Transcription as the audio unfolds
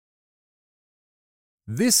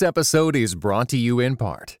This episode is brought to you in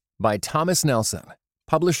part by Thomas Nelson,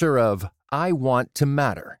 publisher of I Want to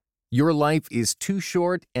Matter. Your life is too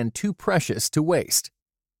short and too precious to waste.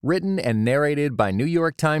 Written and narrated by New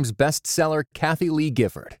York Times bestseller Kathy Lee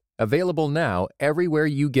Gifford. Available now everywhere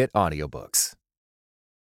you get audiobooks.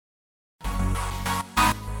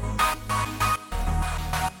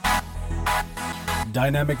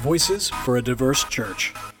 Dynamic voices for a diverse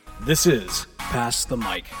church. This is Pass the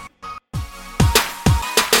Mic.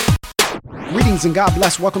 Greetings and God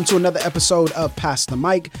bless. Welcome to another episode of Pass the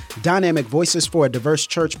Mic, Dynamic Voices for a Diverse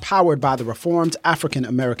Church, powered by the Reformed African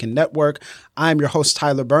American Network. I'm your host,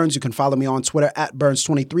 Tyler Burns. You can follow me on Twitter at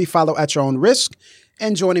Burns23. Follow at your own risk.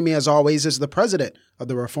 And joining me, as always, is the president of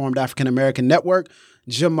the Reformed African American Network,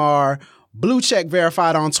 Jamar Blue Check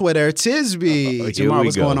Verified on Twitter, Tisby. Jamar,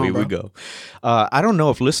 what's going on, Here bro? we go. I don't know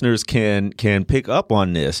if listeners can pick up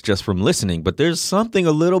on this just from listening, but there's something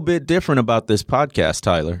a little bit different about this podcast,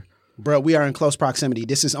 Tyler. Bro, we are in close proximity.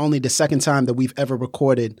 This is only the second time that we've ever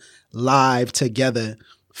recorded live together,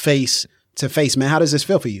 face to face. Man, how does this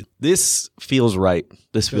feel for you? This feels right.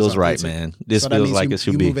 This feels right, man. This feels like it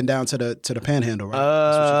should be. You're moving down to the Panhandle,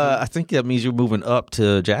 right? I think that means you're moving up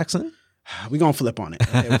to Jackson. We're going to flip on it.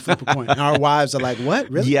 Okay, we'll flip a coin. And our wives are like, what?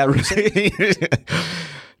 Really? Yeah, right.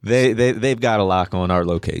 They've got a lock on our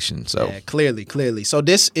location. So yeah, clearly. So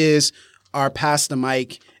this is our Pass the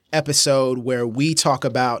Mic episode where we talk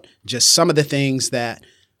about just some of the things that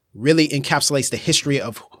really encapsulates the history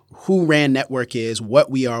of who RAN Network is,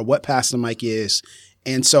 what we are, what Pass the Mic is.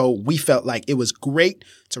 And so we felt like it was great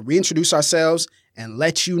to reintroduce ourselves and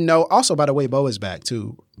let you know. Also, by the way, Bo is back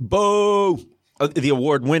too. Bo! The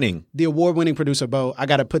award-winning producer, Bo. I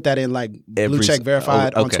got to put that in like Blue Check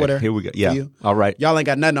Verified on Twitter. Here we go. Yeah. All right. Y'all ain't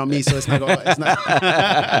got nothing on me, so it's not going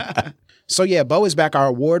to. So yeah, Bo is back, our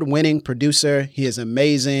award-winning producer. He is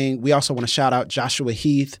amazing. We also want to shout out Joshua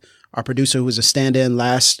Heath, our producer who was a stand-in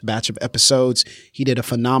last batch of episodes. He did a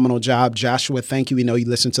phenomenal job. Joshua, thank you. We know you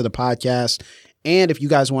listen to the podcast. And if you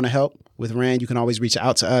guys want to help with RAN, you can always reach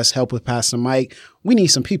out to us, help with Pass the Mic. We need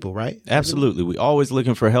some people, right? Absolutely. We always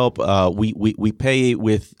looking for help. We pay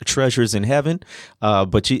with treasures in heaven,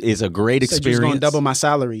 but it's a great experience. You're going to double my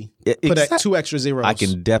salary. Put 2 extra zeros. I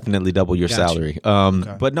can definitely double your salary.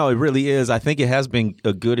 Okay. But no, it really is. I think it has been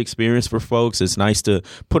a good experience for folks. It's nice to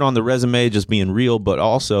put on the resume just being real, but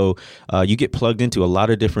also you get plugged into a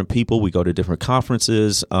lot of different people. We go to different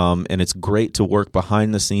conferences, and it's great to work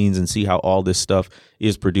behind the scenes and see how all this stuff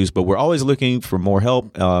is produced. But we're always looking for more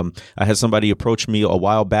help. I had somebody approach me a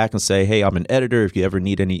while back and say, hey, I'm an editor. If you ever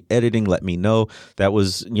need any editing, let me know. That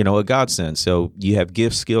was, a godsend. So you have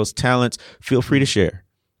gifts, skills, talents. Feel free to share.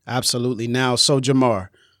 Absolutely. Now, so Jamar,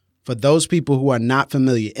 for those people who are not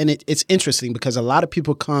familiar, and it's interesting because a lot of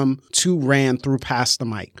people come to RAN through Pass the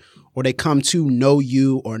Mic, or they come to know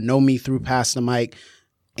you or know me through Pass the Mic,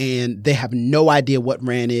 and they have no idea what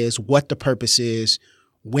RAN is, what the purpose is,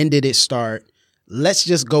 when did it start. Let's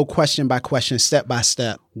just go question by question, step by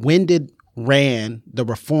step. When did RAN, the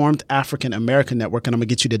Reformed African American Network, and I'm going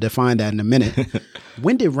to get you to define that in a minute,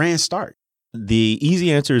 when did RAN start? The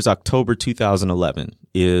easy answer is October 2011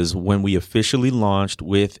 is when we officially launched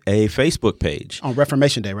with a Facebook page. On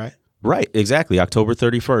Reformation Day, right? Right, exactly, October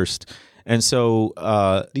 31st. And so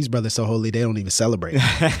these brothers so holy, they don't even celebrate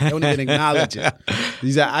it. They don't even acknowledge it.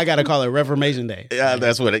 I got to call it Reformation Day. Yeah,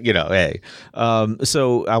 that's what hey.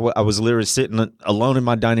 So I was literally sitting alone in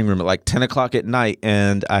my dining room at like 10 o'clock at night,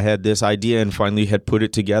 and I had this idea and finally had put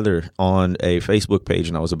it together on a Facebook page,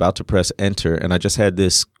 and I was about to press enter, and I just had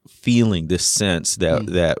this feeling, this sense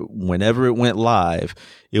that whenever it went live,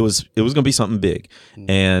 it was going to be something big.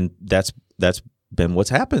 And that's been what's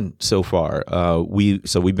happened so far.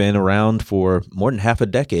 We've been around for more than half a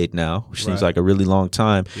decade now, which seems like a really long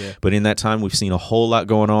time. Yeah. But in that time, we've seen a whole lot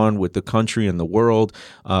going on with the country and the world.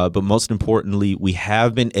 But most importantly, we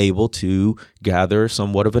have been able to gather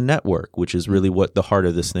somewhat of a network, which is really what the heart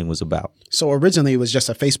of this thing was about. So originally, it was just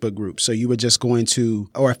a Facebook group. So you were just going to,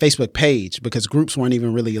 or a Facebook page, because groups weren't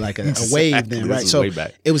even really like a wave then, right? So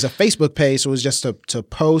it was a Facebook page. So it was just to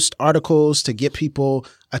post articles, to get people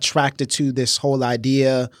attracted to this whole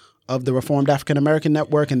idea of the Reformed African American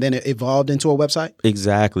Network, and then it evolved into a website?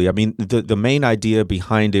 Exactly. I mean, the main idea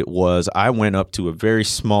behind it was I went up to a very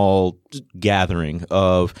small gathering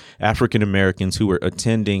of African Americans who were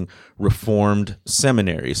attending Reformed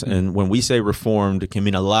seminaries. And when we say Reformed, it can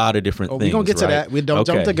mean a lot of different things. We're going to get to that. We don't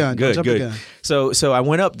jump the gun. Good, don't jump the gun. So I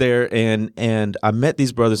went up there and I met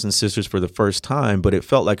these brothers and sisters for the first time, but it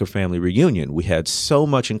felt like a family reunion. We had so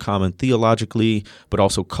much in common theologically, but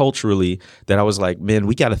also culturally, that I was like, man,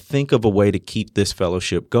 we got to think of a way to keep this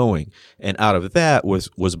fellowship going. And out of that was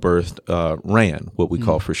birthed RAN, what we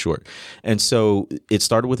call for short. And so it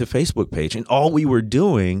started with a Facebook page, and all we were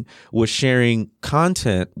doing was sharing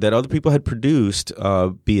content that other people had produced,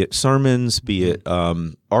 be it sermons, be it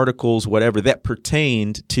articles, whatever, that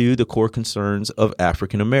pertained to the core concerns of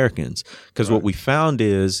African Americans. Because what we found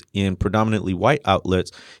is in predominantly white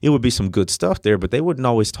outlets, it would be some good stuff there, but they wouldn't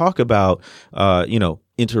always talk about,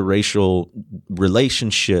 interracial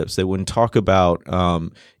relationships. They wouldn't talk about,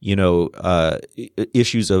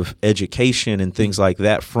 issues of education and things like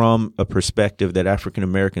that from a perspective that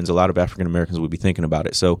a lot of African Americans would be thinking about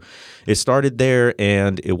it. So it started there,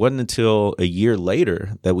 and it wasn't until a year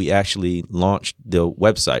later that we actually launched the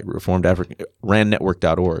website,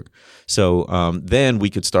 RANnetwork.org. So then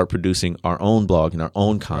we could start producing our own blog and our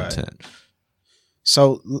own content. Right.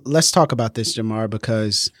 So let's talk about this, Jamar,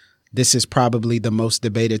 because this is probably the most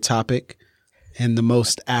debated topic and the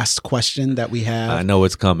most asked question that we have. I know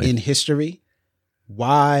it's coming. In history.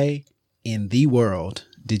 Why in the world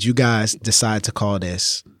did you guys decide to call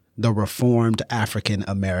this the Reformed African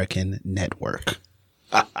American Network?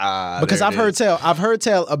 Because I've heard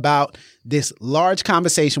tell about this large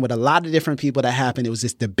conversation with a lot of different people that happened. It was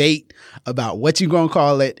this debate about what you gonna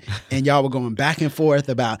call it, and y'all were going back and forth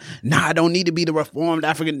about, I don't need to be the Reformed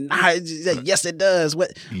African. Yes, it does.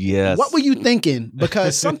 What were you thinking?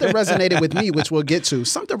 Because something resonated with me, which we'll get to.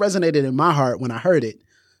 Something resonated in my heart when I heard it.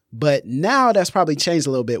 But now that's probably changed a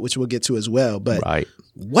little bit, which we'll get to as well. But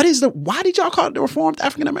why did y'all call it the Reformed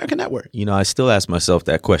African American Network? I still ask myself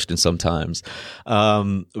that question sometimes.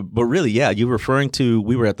 But really, you were referring to,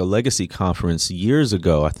 we were at the Legacy Conference years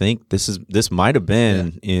ago. I think this might have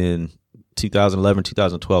been in 2011,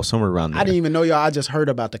 2012, somewhere around there. I didn't even know y'all. I just heard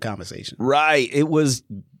about the conversation. Right. It was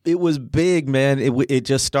big, man. It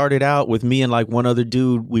just started out with me and like one other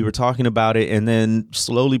dude. We were talking about it, and then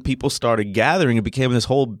slowly people started gathering. It became this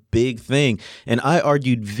whole big thing. And I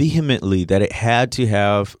argued vehemently that it had to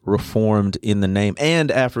have Reformed in the name and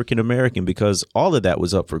African American, because all of that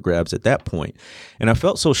was up for grabs at that point. And I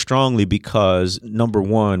felt so strongly because, number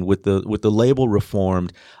one, with the label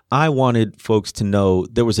Reformed, I wanted folks to know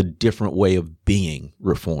there was a different way of being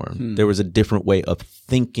Reformed. There was a different way of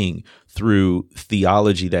thinking through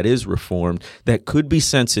theology that is Reformed, that could be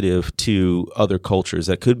sensitive to other cultures,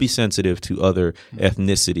 that could be sensitive to other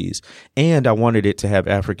ethnicities. And I wanted it to have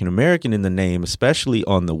African American in the name, especially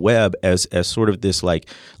on the web, as sort of this like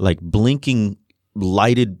blinking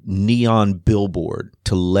lighted neon billboard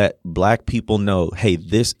to let Black people know, hey,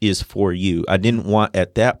 this is for you. I didn't want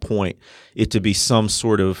at that point it to be some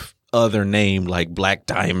sort of other name like Black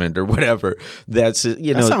Diamond or whatever. That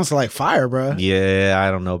sounds like fire, bro. Yeah,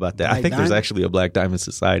 I don't know about that. I think there's actually a Black Diamond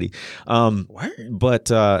Society.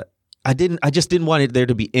 But I just didn't want there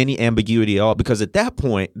to be any ambiguity at all, because at that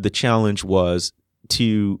point the challenge was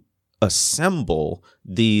to assemble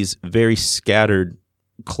these very scattered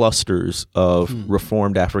clusters of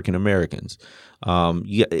Reformed African Americans.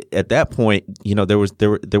 At that point,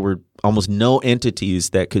 there were almost no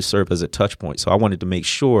entities that could serve as a touch point. So I wanted to make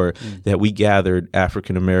sure that we gathered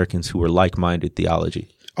African Americans who were like-minded theologically.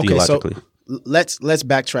 So let's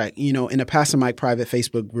backtrack. In the Pastor Mike private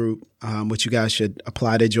Facebook group, which you guys should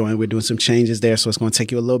apply to join. We're doing some changes there, so it's going to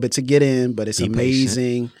take you a little bit to get in, but it's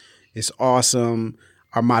amazing. It's awesome.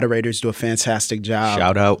 Our moderators do a fantastic job.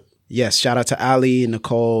 Shout out. Yes, shout out to Ali,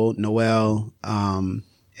 Nicole, Noel,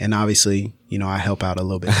 and obviously, I help out a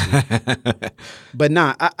little bit too. But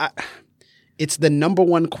it's the number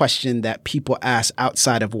one question that people ask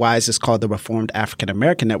outside of why is this called the Reformed African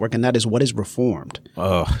American Network, and that is, what is Reformed?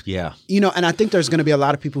 Oh, yeah. And I think there's going to be a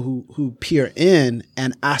lot of people who peer in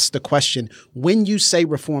and ask the question, when you say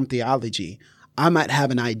Reformed theology, I might have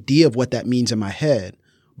an idea of what that means in my head,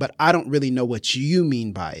 but I don't really know what you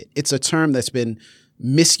mean by it. It's a term that's been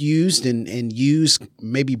misused and used,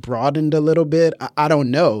 maybe broadened a little bit. I don't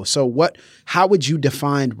know. So how would you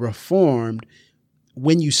define Reformed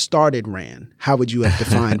when you started RAN? How would you have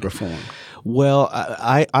defined Reformed? Well,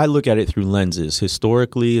 I look at it through lenses.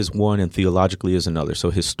 Historically is one and theologically is another. So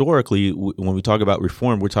historically, when we talk about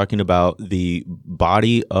reform, we're talking about the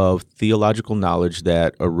body of theological knowledge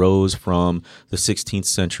that arose from the 16th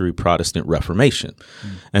century Protestant Reformation.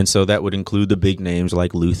 And so that would include the big names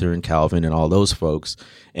like Luther and Calvin and all those folks,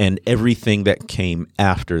 and everything that came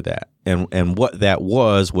after that. And what that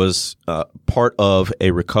was part of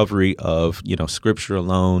a recovery of, Scripture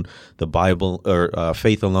alone, the Bible, or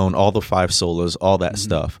faith alone, all the five solas, all that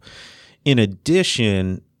stuff. In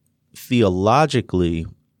addition, theologically,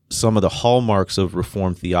 some of the hallmarks of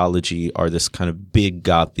Reformed theology are this kind of big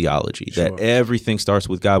God theology, that everything starts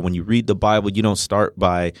with God. When you read the Bible, you don't start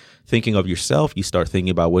by thinking of yourself. You start thinking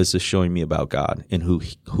about, what is this showing me about God and who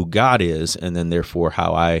God is, and then therefore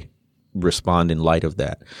how I respond in light of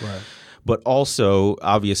that. Right. But also,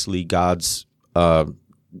 obviously, God's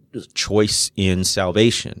choice in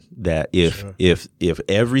salvation, that if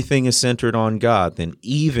everything is centered on God, then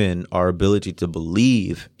even our ability to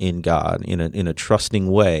believe in God in a trusting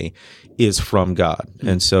way is from God.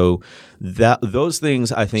 And so those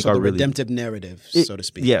things, I think, are really redemptive narrative, so to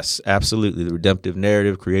speak. Yes, absolutely. The redemptive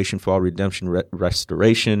narrative, creation, fall, redemption,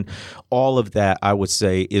 restoration, all of that, I would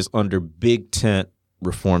say, is under big tent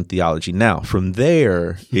Reformed theology. Now, from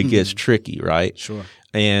there, it gets tricky, right? Sure.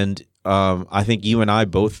 And I think you and I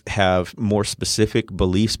both have more specific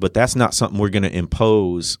beliefs, but that's not something we're going to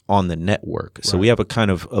impose on the network. So we have a kind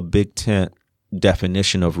of a big tent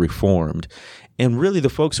definition of Reformed. And really, the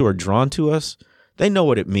folks who are drawn to us, they know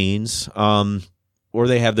what it means, or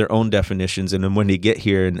they have their own definitions. And then when they get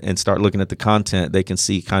here and start looking at the content, they can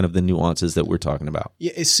see kind of the nuances that we're talking about.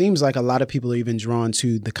 Yeah, it seems like a lot of people are even drawn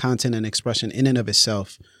to the content and expression in and of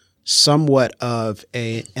itself, somewhat of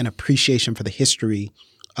an appreciation for the history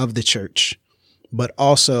of the church, but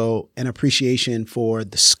also an appreciation for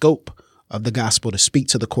the scope of the gospel to speak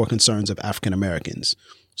to the core concerns of African Americans.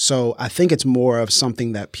 So I think it's more of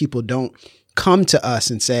something that people don't come to us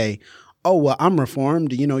and say, oh, well, I'm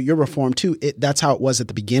Reformed, you're Reformed too. That's how it was at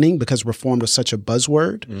the beginning, because Reformed was such a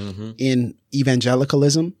buzzword in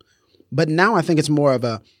evangelicalism. But now I think it's more of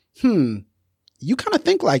a, you kind of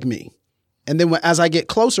think like me. And then as I get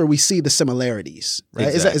closer, we see the similarities, right?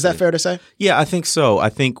 Exactly. Is that fair to say? Yeah, I think so. I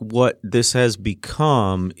think what this has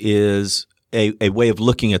become is a way of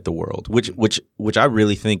looking at the world, which I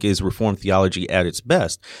really think is Reformed theology at its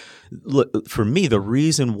best. Look, for me, the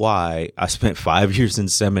reason why I spent 5 years in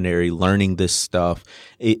seminary learning this stuff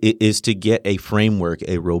is to get a framework,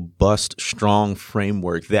 a robust, strong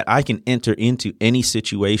framework that I can enter into any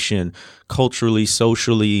situation culturally,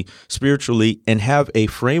 socially, spiritually, and have a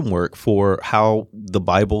framework for how the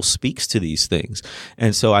Bible speaks to these things.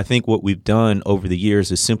 And so I think what we've done over the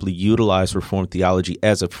years is simply utilize Reformed theology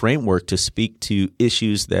as a framework to speak to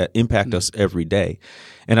issues that impact us every day.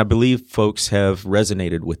 And I believe folks have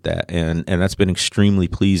resonated with that, and that's been extremely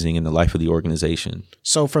pleasing in the life of the organization.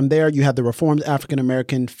 So from there, you have the Reformed African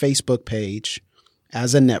American Facebook page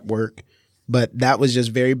as a network, but that was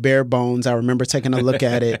just very bare bones. I remember taking a look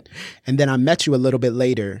at it, and then I met you a little bit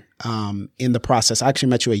later in the process. I actually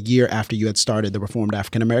met you a year after you had started the Reformed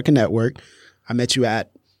African American Network. I met you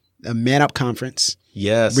at a Man Up conference.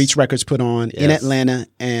 Yes. Reach Records put on in Atlanta,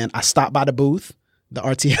 and I stopped by the booth, the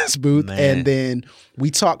RTS booth, and then we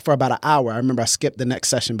talked for about an hour. I remember I skipped the next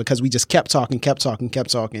session because we just kept talking.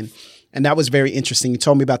 And that was very interesting. You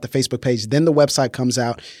told me about the Facebook page. Then the website comes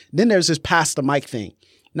out. Then there's this Pass the Mic thing.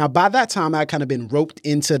 Now, by that time, I kind of been roped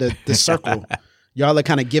into the circle. Y'all are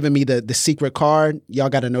kind of giving me the secret card. Y'all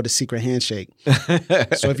got to know the secret handshake.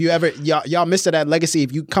 So if you ever, y'all missed it at Legacy,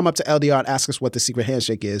 if you come up to LDR and ask us what the secret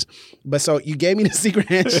handshake is. But so you gave me the secret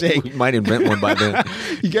handshake. We might invent one by then.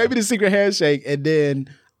 You gave me the secret handshake, and then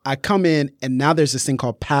I come in, and now there's this thing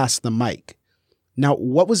called Pass the Mic. Now,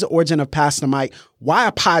 what was the origin of Pass the Mic? Why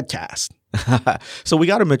a podcast? So we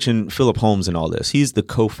got to mention Philip Holmes in all this. He's the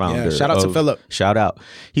co-founder. Yeah, shout out to Philip. Shout out.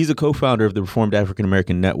 He's the co-founder of the Reformed African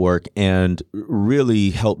American Network, and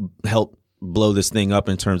really helped blow this thing up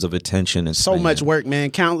in terms of attention and so much work, man.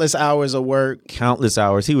 Countless hours of work. Countless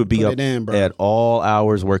hours. He would be up at all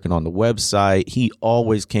hours working on the website. He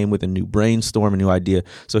always came with a new brainstorm, a new idea.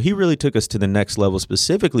 So he really took us to the next level,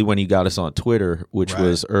 specifically when he got us on Twitter, which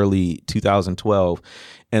was early 2012.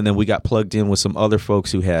 And then we got plugged in with some other folks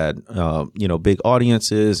who had, big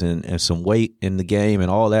audiences and some weight in the game and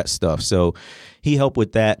all that stuff. So he helped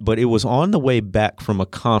with that. But it was on the way back from a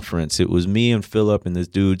conference. It was me and Philip and this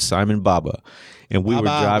dude, Simon Baba. And we were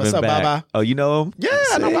driving What's up, back. Baba? Oh, you know him? Yeah,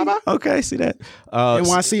 I know Baba. Okay, see that?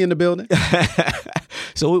 NYC in the building.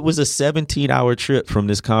 So it was a 17-hour trip from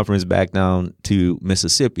this conference back down to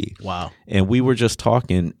Mississippi. Wow. And we were just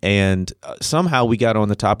talking, and somehow we got on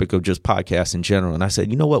the topic of just podcasts in general. And I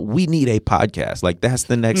said, you know what? We need a podcast. Like, that's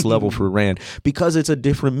the next level for Rand, because it's a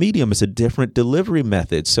different medium. It's a different delivery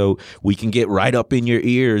method. So we can get right up in your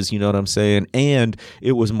ears, you know what I'm saying? And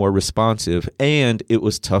it was more responsive, and it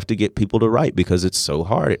was tough to get people to write because it's so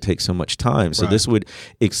hard. It takes so much time. So this would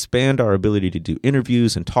expand our ability to do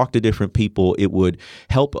interviews and talk to different people. It would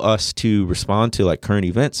help us to respond to like current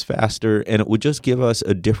events faster, and it would just give us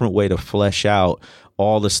a different way to flesh out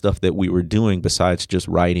all the stuff that we were doing besides just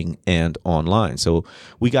writing and online. So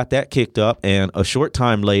we got that kicked up, and a short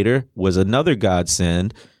time later was another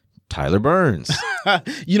godsend, Tyler Burns.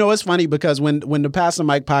 You know, it's funny because when the Pass the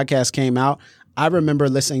Mic podcast came out, I remember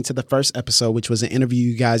listening to the first episode, which was an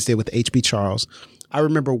interview you guys did with H.B. Charles. I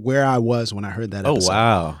remember where I was when I heard that episode. Oh,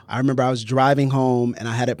 wow. I remember I was driving home and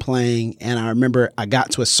I had it playing, and I remember I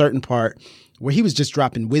got to a certain part where he was just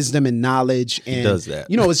dropping wisdom and knowledge. And, he does that.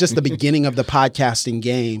 You know, it was just the beginning of the podcasting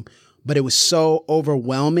game, but it was so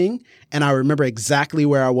overwhelming. And I remember exactly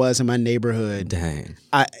where I was in my neighborhood. Dang.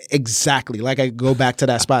 Exactly. Like I go back to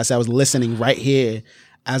that spot. So I was listening right here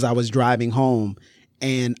as I was driving home.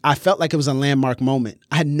 And I felt like it was a landmark moment.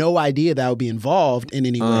 I had no idea that I would be involved in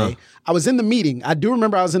any way. I was in the meeting. I do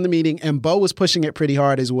remember I was in the meeting, and Bo was pushing it pretty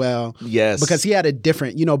hard as well. Yes. Because he had a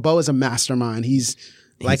different, you know, Bo is a mastermind. He's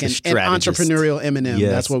like an entrepreneurial Eminem.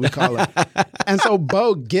 Yes. That's what we call it. And so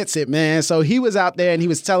Bo gets it, man. So he was out there and he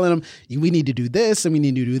was telling him, we need to do this and we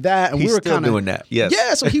need to do that. And He's we were still kind of doing that. Yes.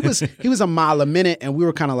 Yeah. So he was a mile a minute, and we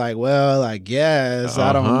were kind of like, well, I guess,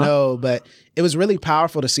 I don't know. But it was really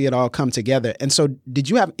powerful to see it all come together. And so did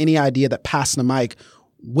you have any idea that Pass the Mic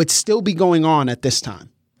would still be going on at this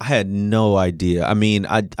time? I had no idea. I mean,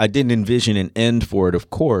 I didn't envision an end for it,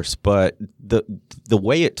 of course, but the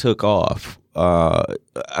way it took off,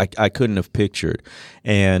 I couldn't have pictured.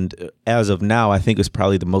 And as of now, I think it's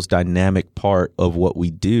probably the most dynamic part of what we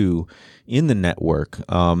do in the network.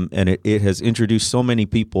 And it has introduced so many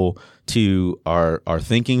people to our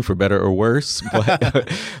thinking, for better or worse.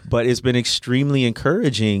 But it's been extremely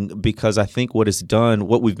encouraging, because I think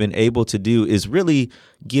what we've been able to do is really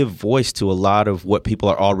give voice to a lot of what people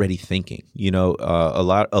are already thinking, you know, a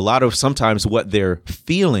lot of sometimes what they're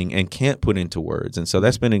feeling and can't put into words. And so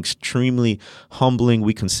that's been extremely humbling.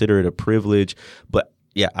 We consider it a privilege, but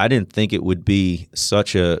yeah, I didn't think it would be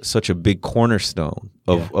such a big cornerstone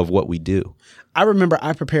of what we do. I remember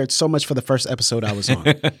I prepared so much for the first episode I was on.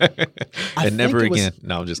 And never again.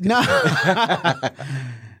 No, I'm just kidding. No.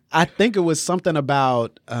 I think it was something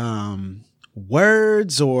about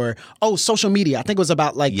words or social media. I think it was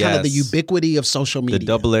about like kind of the ubiquity of social media. The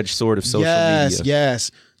double-edged sword of social media.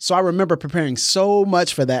 Yes. So I remember preparing so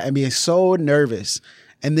much for that and being so nervous.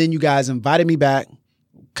 And then you guys invited me back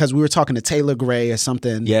because we were talking to Taylor Gray or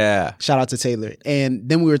something. Yeah. Shout out to Taylor. And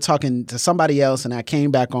then we were talking to somebody else, and I came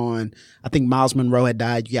back on. I think Miles Monroe had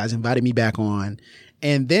died. You guys invited me back on.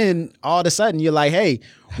 And then all of a sudden you're like, hey,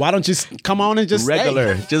 why don't you come on and just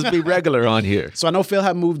regular, stay? Just be regular on here. So I know Phil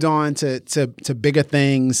had moved on to bigger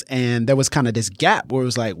things, and there was kind of this gap where it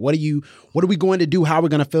was like, what are we going to do? How are we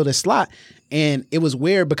going to fill this slot? And it was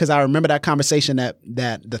weird because I remember that conversation that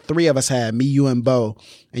the three of us had, me, you, and Bo,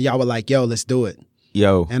 and y'all were like, yo, let's do it.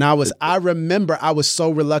 Yo. And I remember I was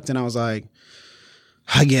so reluctant. I was like,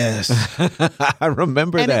 I guess. I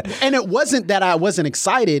remember that. And it wasn't that I wasn't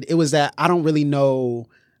excited. It was that I don't really know.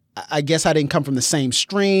 I guess I didn't come from the same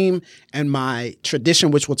stream, and my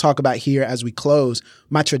tradition, which we'll talk about here as we close,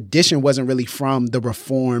 my tradition wasn't really from the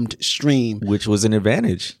Reformed stream. Which was an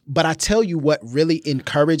advantage. But I tell you what really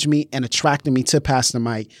encouraged me and attracted me to Pass the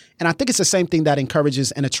Mic, and I think it's the same thing that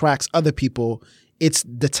encourages and attracts other people. It's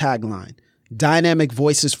the tagline: Dynamic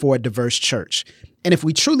Voices for a Diverse Church. And if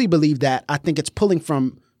we truly believe that, I think it's pulling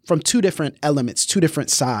from two different elements, two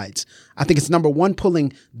different sides. I think it's number one,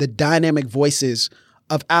 pulling the dynamic voices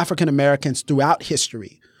of African Americans throughout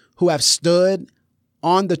history who have stood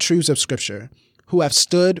on the truths of Scripture, who have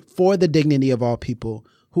stood for the dignity of all people,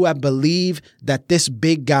 who have believed that this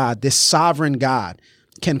big God, this sovereign God,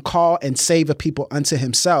 can call and save a people unto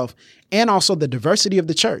himself, and also the diversity of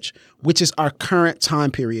the church, which is our current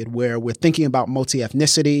time period where we're thinking about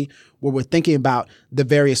multi-ethnicity, where we're thinking about the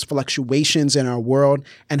various fluctuations in our world,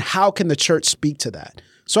 and how can the church speak to that?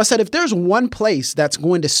 So I said, if there's one place that's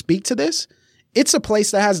going to speak to this, it's a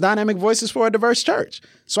place that has dynamic voices for a diverse church.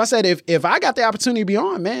 So I said, if I got the opportunity to be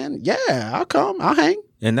on, man, yeah, I'll come, I'll hang.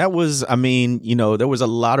 And that was, I mean, you know, there was a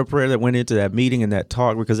lot of prayer that went into that meeting and that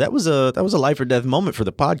talk, because that was a life or death moment for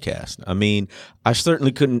the podcast. I mean, I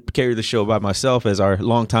certainly couldn't carry the show by myself, as our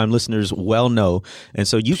longtime listeners well know. And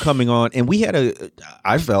so you coming on, and we had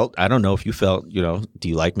I don't know if you felt, you know, do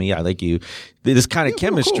you like me? I like you. This kind of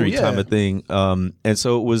chemistry kind of thing. And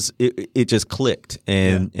so it just clicked,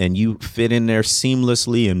 and you fit in there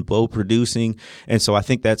seamlessly, and Bo producing. And so I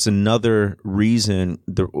think that's another reason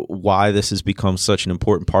why this has become such an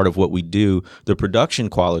important part of what we do. The production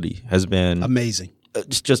quality has been amazing.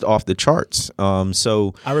 It's just off the charts.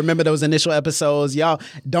 So I remember those initial episodes. Y'all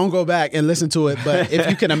don't go back and listen to it, but if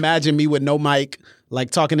you can imagine me with no mic,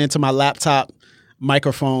 like talking into my laptop,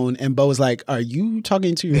 microphone, and Bo was like, "Are you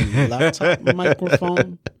talking to your laptop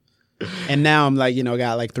microphone?" And now I'm like,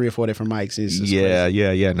 got like 3 or 4 different mics. It's just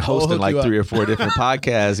crazy. And hosting like 3 or 4 different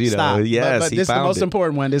podcasts. Stop. Yes, but this is the most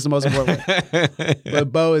important one. This is the most important one.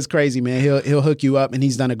 But Bo is crazy, man. He'll hook you up, and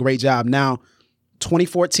he's done a great job. Now,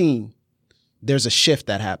 2014, there's a shift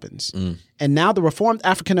that happens, and now the Reformed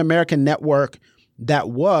African American Network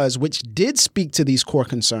which did speak to these core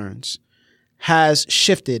concerns, has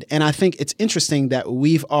shifted. And I think it's interesting that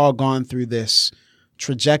we've all gone through this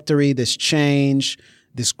trajectory, this change,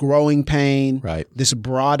 this growing pain, right, this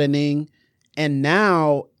broadening. And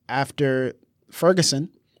now, after Ferguson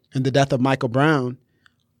and the death of Michael Brown,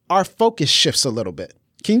 our focus shifts a little bit.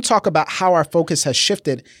 Can you talk about how our focus has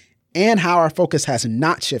shifted and how our focus has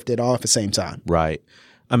not shifted all at the same time? Right.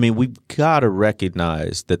 I mean, we've got to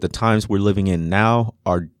recognize that the times we're living in now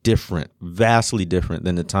are different, vastly different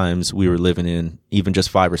than the times we were living in even just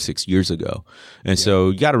 5 or 6 years ago. And so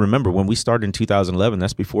you got to remember, when we started in 2011,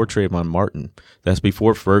 that's before Trayvon Martin. That's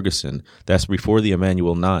before Ferguson. That's before the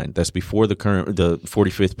Emanuel 9. That's before the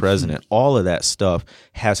 45th president. All of that stuff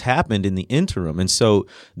has happened in the interim. And so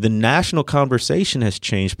the national conversation has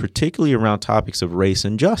changed, particularly around topics of race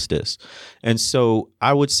and justice. And so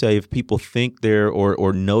I would say, if people think there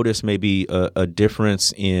or notice maybe a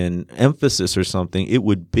difference in emphasis or something, it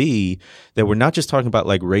would be that we're not just talking about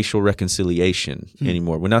like racial reconciliation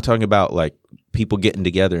anymore. We're not talking about like people getting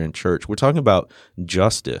together in church. We're talking about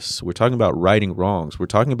justice. We're talking about righting wrongs. We're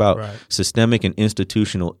talking about systemic and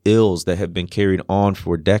institutional ills that have been carried on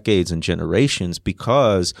for decades and generations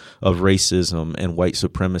because of racism and white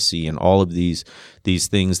supremacy and all of these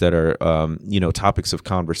things that are topics of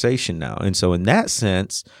conversation now. And so in that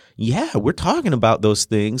sense, we're talking about those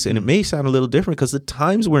things, and it may sound a little different because the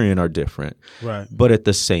times we're in are different. Right. But at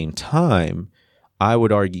the same time, I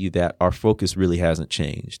would argue that our focus really hasn't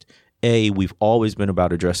changed. We've always been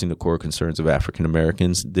about addressing the core concerns of African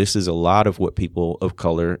Americans. This is a lot of what people of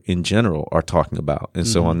color in general are talking about. And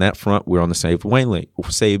so on that front, we're on the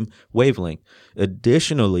same wavelength.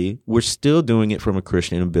 Additionally, we're still doing it from a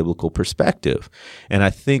Christian and biblical perspective. And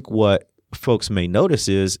I think what folks may notice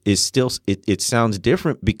is still it sounds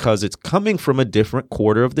different because it's coming from a different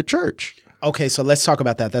quarter of the church. Okay, so let's talk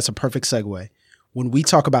about that. That's a perfect segue. When we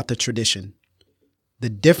talk about the tradition, the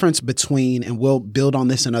difference between, and we'll build on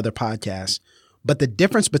this in other podcasts, but the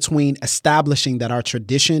difference between establishing that our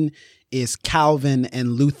tradition is Calvin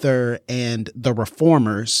and Luther and the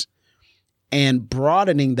Reformers, and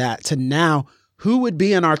broadening that to now, who would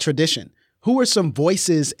be in our tradition? Who are some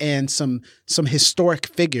voices and some historic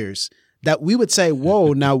figures that we would say,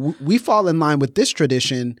 whoa, now we fall in line with this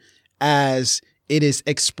tradition as it is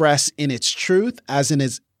expressed in its truth, as it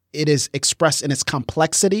is expressed in its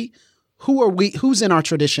complexity. Who are we? Who's in our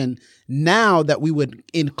tradition now that we would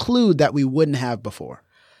include that we wouldn't have before?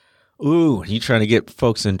 Ooh, you trying to get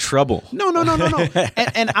folks in trouble? No.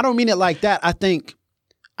 and I don't mean it like that. I think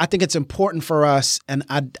it's important for us, and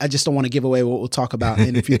I just don't want to give away what we'll talk about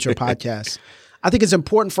in future podcasts. I think it's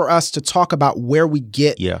important for us to talk about where we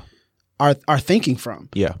get our thinking from.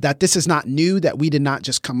 Yeah. That this is not new, that we did not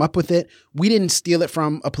just come up with it. We didn't steal it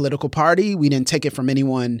from a political party. We didn't take it from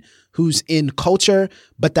anyone who's in culture,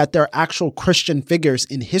 but that there are actual Christian figures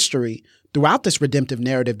in history throughout this redemptive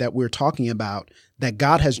narrative that we're talking about that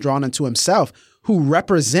God has drawn unto himself who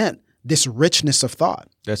represent this richness of thought.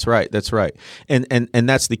 That's right. And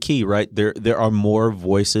that's the key, right? There are more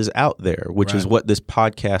voices out there, which is what this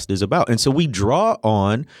podcast is about. And so we draw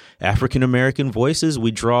on African American voices.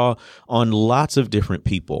 We draw on lots of different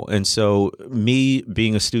people. And so me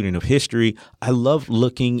being a student of history, I love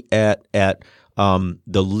looking at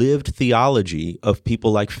the lived theology of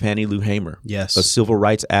people like Fannie Lou Hamer, a civil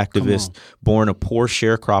rights activist born a poor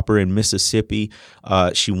sharecropper in Mississippi.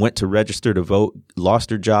 She went to register to vote, lost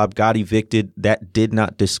her job, got evicted. That did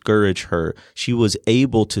not discourage her. She was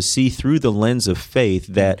able to see through the lens of faith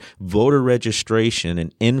that voter registration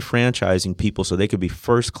and enfranchising people so they could be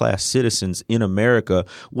first-class citizens in America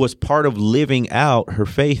was part of living out her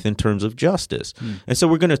faith in terms of justice. And so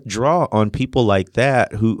we're going to draw on people like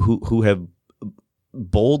that who have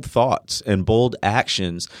bold thoughts and bold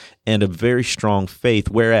actions and a very strong faith,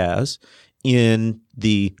 whereas in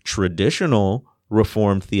the traditional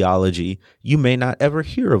Reformed theology, you may not ever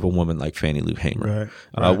hear of a woman like Fannie Lou Hamer,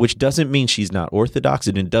 which doesn't mean she's not orthodox,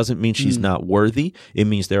 and it doesn't mean she's not worthy. It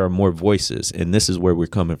means there are more voices, and this is where we're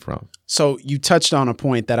coming from. So you touched on a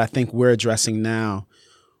point that I think we're addressing now,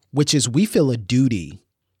 which is we feel a duty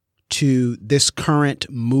to this current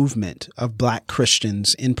movement of Black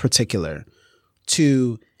Christians in particular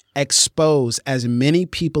to expose as many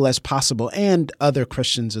people as possible and other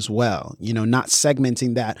Christians as well, not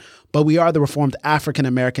segmenting that. But we are the Reformed African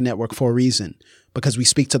American Network for a reason, because we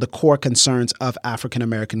speak to the core concerns of African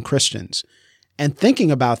American Christians. And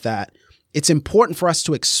thinking about that, it's important for us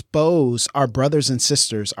to expose our brothers and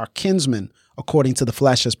sisters, our kinsmen, according to the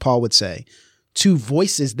flesh, as Paul would say, to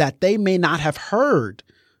voices that they may not have heard,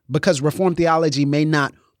 because Reformed theology may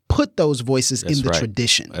not put those voices in the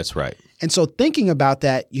tradition. That's right. And so thinking about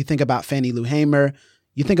that, you think about Fannie Lou Hamer,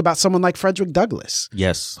 you think about someone like Frederick Douglass.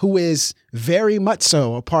 Yes. Who is very much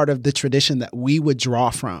so a part of the tradition that we would draw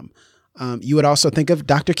from. You would also think of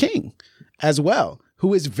Dr. King as well,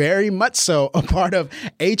 who is very much so a part of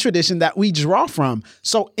a tradition that we draw from.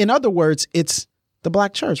 So in other words, it's the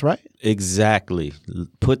Black church, right? Exactly.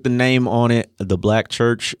 Put the name on it. The Black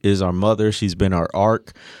church is our mother. She's been our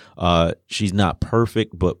ark. She's not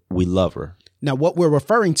perfect, but we love her. Now, what we're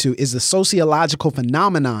referring to is the sociological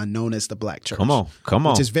phenomenon known as the Black church. Come on.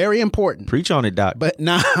 Which is very important. Preach on it, Doc. But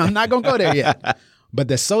I'm not going to go there yet. But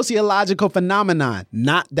the sociological phenomenon,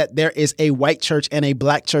 not that there is a white church and a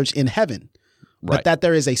Black church in heaven, but that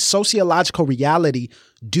there is a sociological reality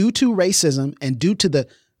due to racism and due to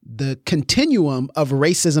the continuum of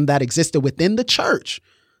racism that existed within the church,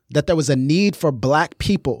 that there was a need for Black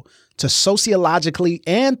people to sociologically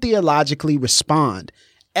and theologically respond,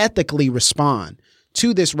 ethically respond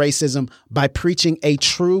to this racism by preaching a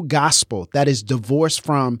true gospel that is divorced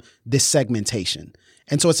from this segmentation.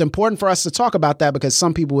 And so it's important for us to talk about that, because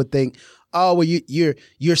some people would think, oh, well, you're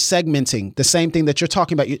segmenting the same thing that you're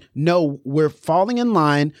talking about. No, we're falling in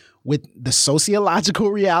line with the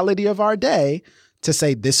sociological reality of our day to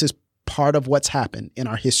say this is part of what's happened in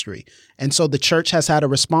our history. And so the church has had a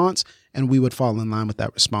response, and we would fall in line with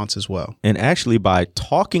that response as well. And actually, by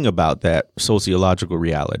talking about that sociological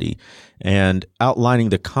reality and outlining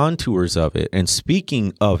the contours of it and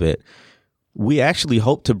speaking of it, we actually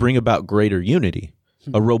hope to bring about greater unity.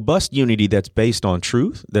 A robust unity that's based on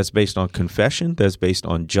truth, that's based on confession, that's based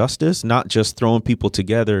on justice, not just throwing people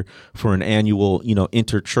together for an annual,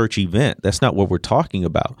 interchurch event. That's not what we're talking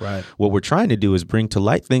about. Right. What we're trying to do is bring to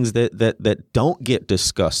light things that don't get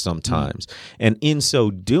discussed sometimes. And in so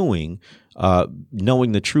doing,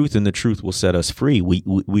 knowing the truth, and the truth will set us free. We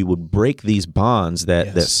would break these bonds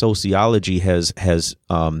that sociology has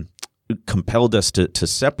compelled us to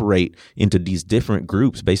separate into these different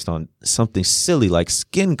groups based on something silly like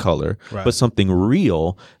skin color, but something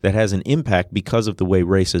real that has an impact because of the way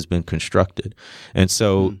race has been constructed. And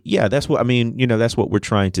so, that's what that's what we're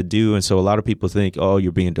trying to do. And so a lot of people think, oh,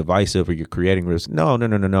 you're being divisive or you're creating risk.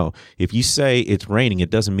 No. If you say it's raining, it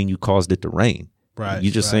doesn't mean you caused it to rain. Right.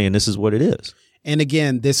 You're just saying this is what it is. And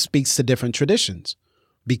again, this speaks to different traditions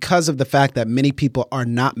because of the fact that many people are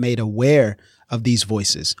not made aware of these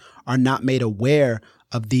voices, are not made aware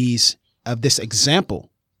of this example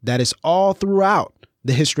that is all throughout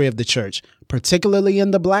the history of the church, particularly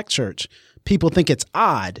in the Black church. People think it's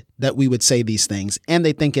odd that we would say these things, and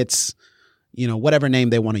they think it's, whatever name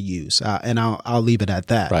they want to use. And I'll leave it at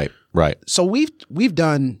that. Right. So we've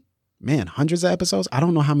done, hundreds of episodes. I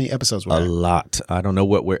don't know how many episodes we're at. A lot. I don't know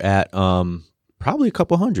what we're at. Probably a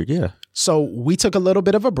couple hundred. Yeah. So we took a little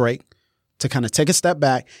bit of a break to kind of take a step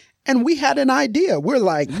back. And we had an idea. We're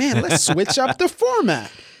like, let's switch up the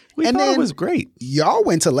format. We thought it was great. Y'all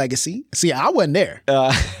went to Legacy. See, I wasn't there.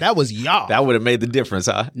 That was y'all. That would have made the difference,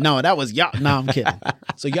 huh? No, that was y'all. No, I'm kidding.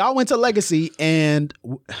 So y'all went to Legacy, and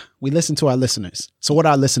we listened to our listeners. So what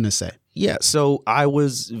our listeners say? Yeah. So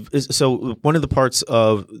one of the parts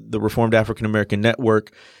of the Reformed African American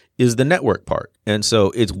Network is the network part. And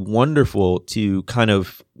so it's wonderful to kind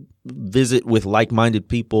of visit with like-minded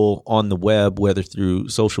people on the web, whether through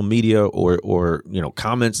social media or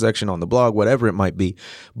comment section on the blog, whatever it might be.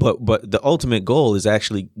 But the ultimate goal is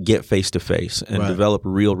actually get face-to-face and develop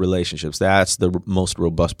real relationships. That's the most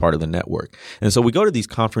robust part of the network. And so we go to these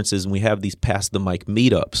conferences and we have these pass the mic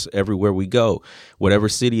meetups everywhere we go, whatever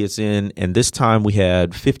city it's in. And this time we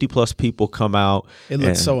had 50 plus people come out. It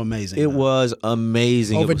looked so amazing. It was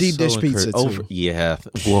amazing. Over deep dish pizza too. Yeah.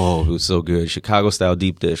 Whoa, it was so good. Chicago style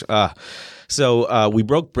deep dish. So we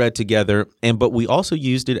broke bread together, but we also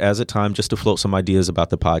used it as a time just to float some ideas about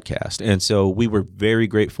the podcast. And so we were very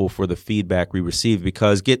grateful for the feedback we received,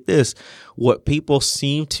 because get this, what people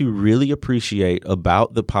seem to really appreciate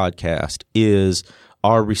about the podcast is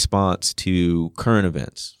our response to current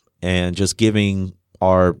events and just giving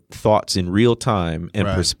our thoughts in real time and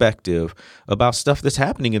perspective about stuff that's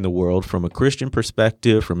happening in the world from a Christian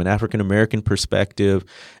perspective, from an African American perspective.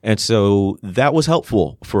 And so that was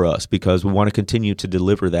helpful for us because we want to continue to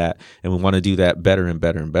deliver that, and we want to do that better and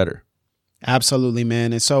better and better. Absolutely,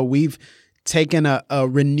 man. And so we've taking a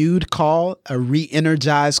renewed call, a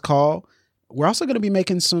re-energized call. We're also going to be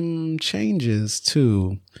making some changes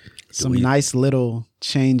too. Some nice little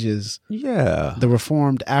changes. Yeah. The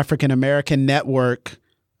Reformed African American Network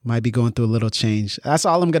might be going through a little change. That's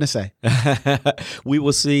all I'm going to say. We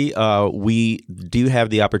will see. We do have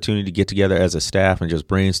the opportunity to get together as a staff and just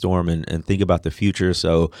brainstorm and think about the future.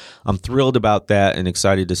 So I'm thrilled about that and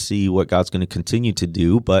excited to see what God's going to continue to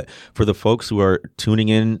do. But for the folks who are tuning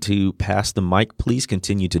in to Pass the Mic, please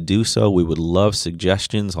continue to do so. We would love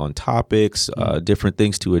suggestions on topics, different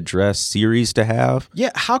things to address, series to have. Yeah.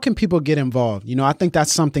 How can people get involved? I think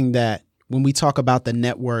that's something that when we talk about the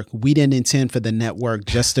network, we didn't intend for the network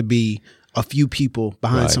just to be a few people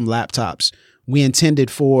behind some laptops. We intended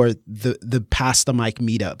for the Pass the Mic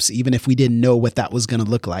meetups, even if we didn't know what that was going to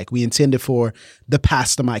look like. We intended for the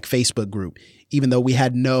Pass the Mic Facebook group, even though we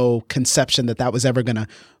had no conception that was ever going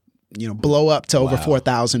to, blow up to over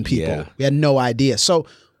 4,000 people. Yeah. We had no idea. So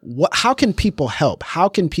how can people help? How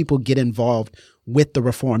can people get involved with the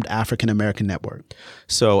Reformed African American Network?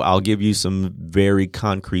 So I'll give you some very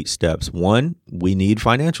concrete steps. One, we need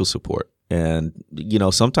financial support. And,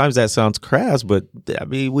 sometimes that sounds crass, but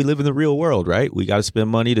we live in the real world, right? We got to spend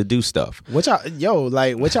money to do stuff. What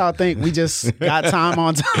y'all think? We just got time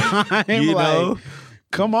on time?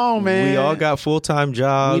 Come on, man. We all got full-time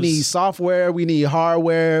jobs. We need software. We need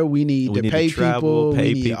hardware. We need to pay people.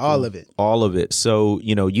 We need all of it. All of it. So,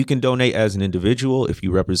 you can donate as an individual if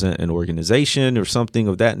you represent an organization or something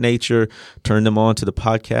of that nature. Turn them on to the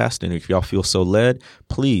podcast. And if y'all feel so led,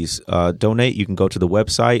 please donate. You can go to the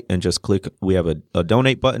website and just click. We have a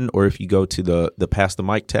donate button. Or if you go to the Pass the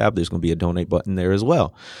Mic tab, there's going to be a donate button there as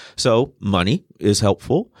well. So money is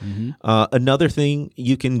helpful. Mm-hmm. Another thing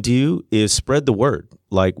you can do is spread the word.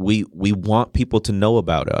 Like we want people to know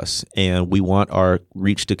about us and we want our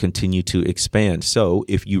reach to continue to expand. So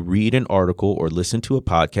if you read an article or listen to a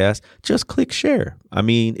podcast, just click share. I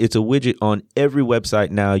mean, it's a widget on every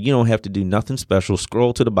website now. You don't have to do nothing special.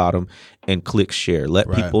 Scroll to the bottom and click share. Let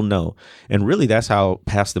people know. And really, that's how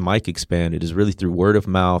Pass the Mic expanded, is really through word of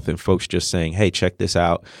mouth and folks just saying, hey, check this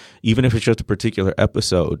out. Even if it's just a particular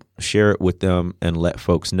episode, share it with them and let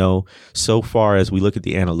folks know. So far, as we look at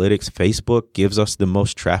the analytics, Facebook gives us the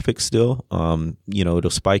most traffic still. It'll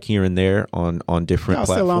spike here and there on different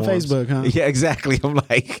platforms. Still on Facebook, huh? Yeah, exactly. I'm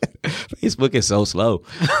like, Facebook is so slow.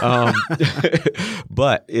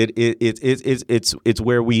 But it's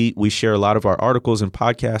where we share a lot of our articles and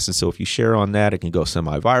podcasts. And so if you share on that, it can go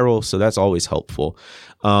semi-viral. So that's always helpful.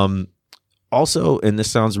 Also, and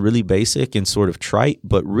this sounds really basic and sort of trite,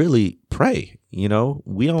 but really pray. We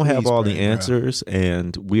don't have all the answers,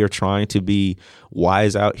 and we are trying to be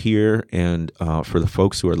wise out here. And for the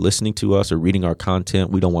folks who are listening to us or reading our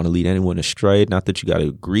content, we don't want to lead anyone astray. Not that you got to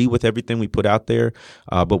agree with everything we put out there,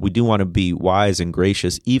 but we do want to be wise and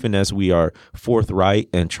gracious, even as we are forthright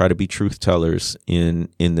and try to be truth tellers in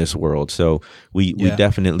this world. So we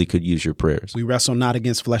definitely could use your prayers. We wrestle not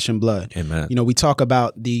against flesh and blood. Amen. We talk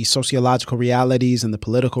about the sociological realities and the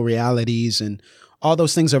political realities, and all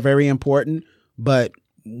those things are very important. But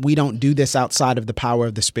we don't do this outside of the power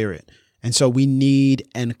of the Spirit. And so we need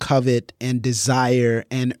and covet and desire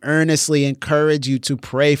and earnestly encourage you to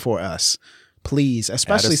pray for us. Please,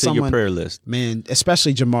 especially someone, your prayer list. Man,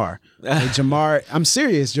 especially Jamar. Jamar, I'm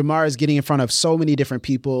serious. Jamar is getting in front of so many different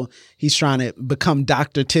people. He's trying to become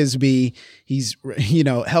Dr. Tisby. He's,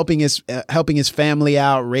 helping his family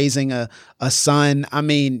out, raising a son. I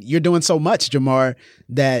mean, you're doing so much, Jamar,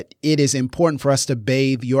 that it is important for us to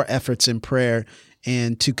bathe your efforts in prayer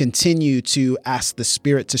and to continue to ask the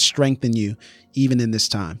Spirit to strengthen you even in this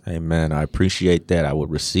time. Amen. I appreciate that. I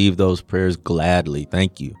would receive those prayers gladly.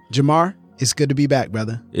 Thank you. Jamar, it's good to be back,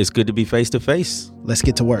 brother. It's good to be face to face. Let's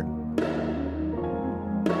get to work.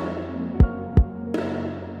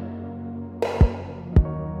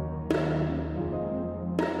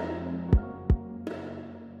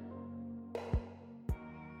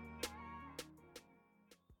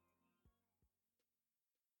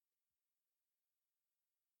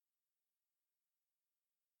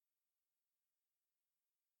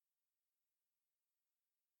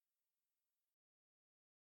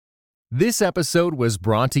 This episode was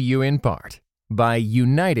brought to you in part by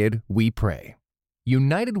United We Pray.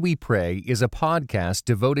 United We Pray is a podcast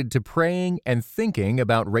devoted to praying and thinking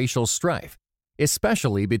about racial strife,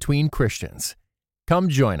 especially between Christians. Come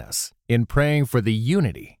join us in praying for the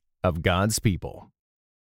unity of God's people.